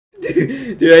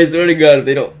Dude, I swear to God, if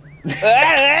they don't.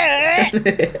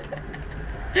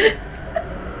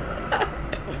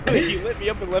 Wait, he lit me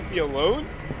up and left me alone?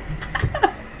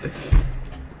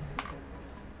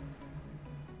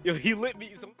 Yo, he lit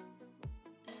me.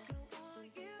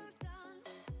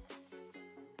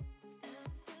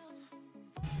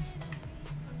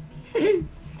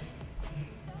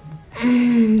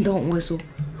 Don't whistle.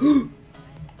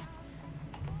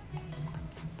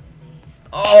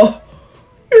 Oh,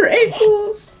 your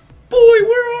ankles, boy,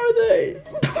 where are they?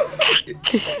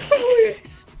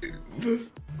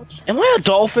 Am I a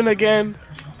dolphin again?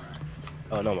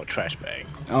 Oh no, I'm a trash bag.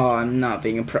 Oh, I'm not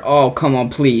being a pro. Oh, come on,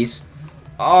 please.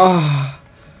 Oh,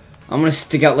 I'm gonna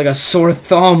stick out like a sore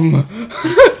thumb.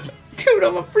 Dude,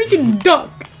 I'm a freaking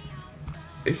duck.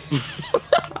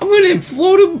 I'm gonna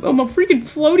float. I'm a freaking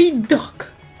floaty duck.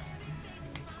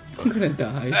 I'm gonna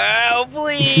die. Oh,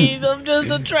 please, I'm just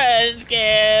a trash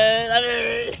can. At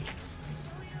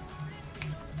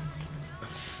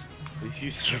least you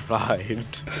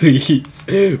survived. Please,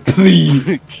 please,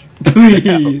 please,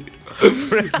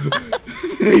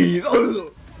 please.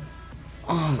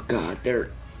 Oh God,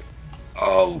 they're.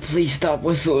 Oh, please stop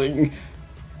whistling.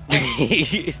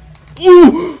 Please.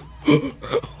 Ooh!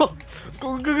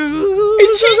 Go,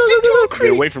 It changed into a Get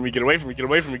creep. away from me, get away from me, get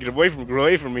away from me, get away from me, get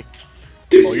away from me.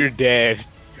 Oh, you're dead.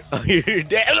 Oh, you're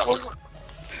dead.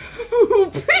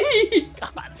 Please.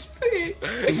 God, please.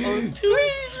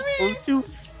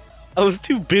 I was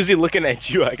too busy looking at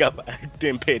you. I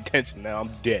didn't pay attention. Now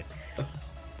I'm dead.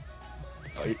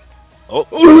 Oh.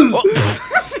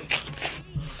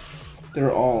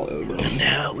 They're all over me.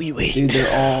 Now we wait. Dude,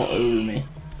 they're all over me.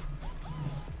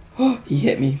 Oh, he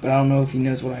hit me, but I don't know if he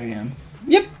knows what I am.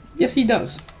 Yep. Yes, he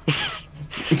does.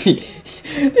 Dude,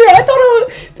 I thought I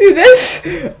was. Dude,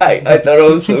 I thought I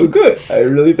was so good. I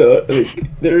really thought. Like,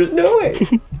 there's no way.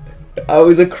 I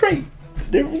was a crate.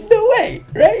 There was no way,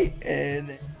 right?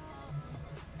 And.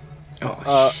 Oh.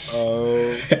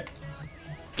 Uh-oh.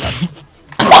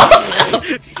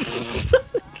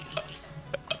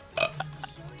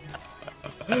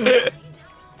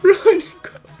 Run.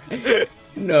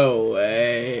 No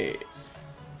way.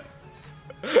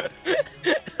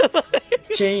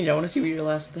 Change. I want to see what your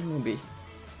last thing will be.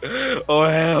 Oh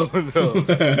hell no.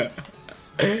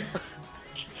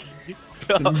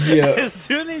 Yeah. As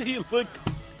soon as you looked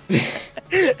at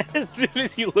it,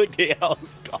 I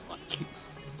was gone.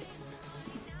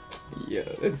 Yeah,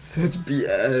 it's such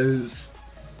BS.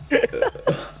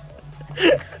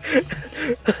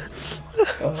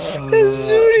 As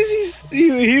soon as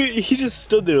he just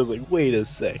stood there, I was like, wait a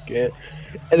second.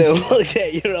 And then looked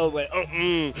at you and I was like, I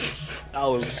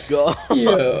was gone.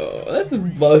 Yo, that's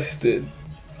busted.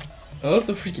 I was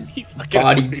a freaking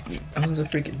body. I was a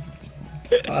freaking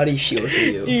body shield for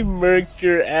you. He murked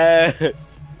your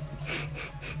ass.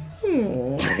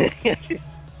 Oh,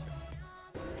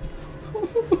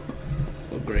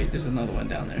 great. There's another one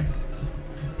down there.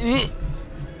 And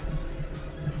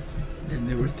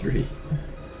there were 3.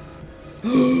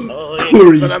 Oh,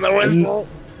 Corey. yeah, another whistle.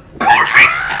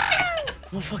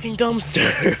 I'm a fucking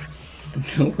dumpster.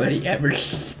 Nobody ever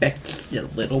suspects the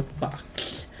little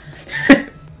fox.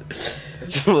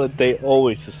 That's what they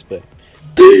always suspect.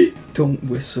 Don't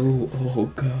whistle. Oh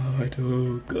god.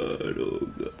 Oh god. Oh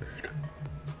god.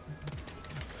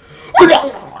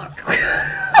 Oh my god!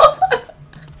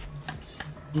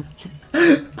 I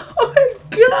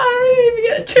didn't even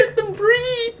get a chance to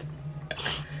breathe.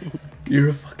 You're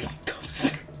a fucking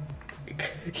dumpster.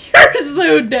 You're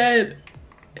so dead.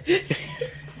 You're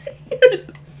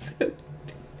so dead.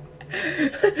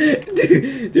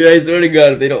 Dude, I swear to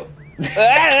God, if they don't.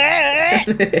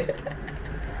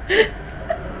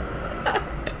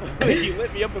 Wait, he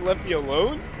lit me up and left me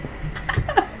alone?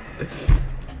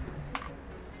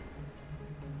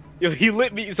 Yo,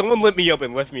 someone lit me up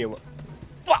and left me alone.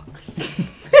 Fuck!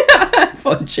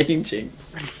 Fun changing.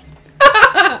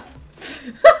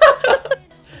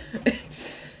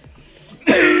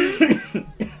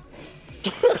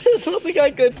 There's nothing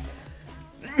I could.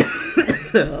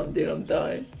 Oh, dude, I'm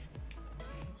dying.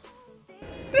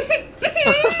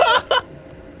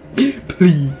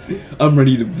 Please, I'm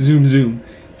ready to zoom.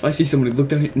 If I see somebody look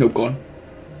down here, no, gone.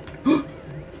 Maybe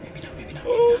not, maybe not.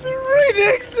 Oh, they're right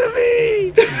next to me!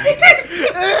 They're right next to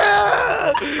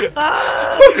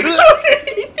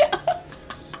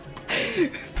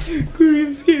me. Corey,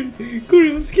 I'm scared.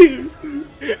 Corey, I'm scared.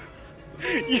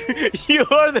 You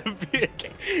are the beer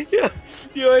king.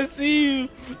 Yo, I see you.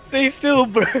 Stay still,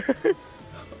 bird.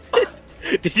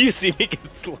 Did you see me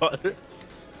get slaughtered?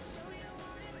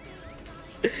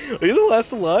 Are you the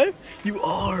last alive? You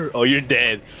are. Oh, you're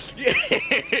dead. You're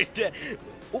dead.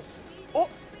 Oh, oh.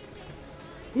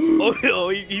 Oh,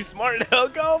 he's smart now.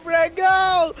 Go, Brad,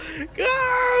 go!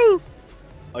 Go!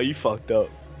 Oh, you fucked up.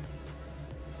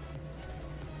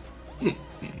 I'm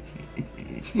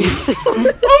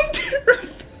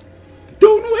terrified.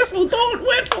 Don't whistle, don't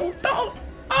whistle, don't.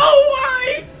 Oh,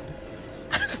 why?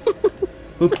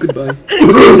 Oh, goodbye.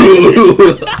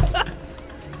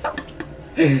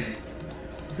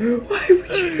 Why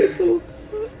would you whistle?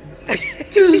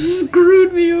 Just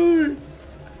screwed me over.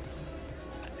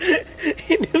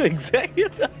 He knew exactly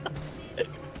what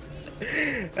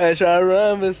I try to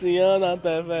run, but see, I'm not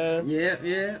that fast. Yeah,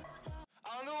 yeah.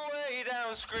 On the way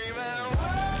down screaming,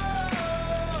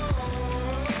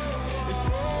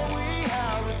 if all we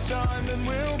have is time, then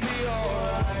we'll be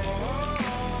alright.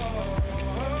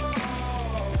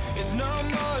 It's not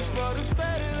much, but it's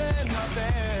better than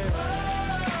nothing.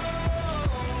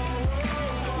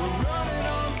 We're running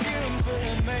on fumes, but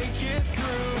we'll make it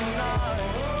through the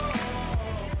night.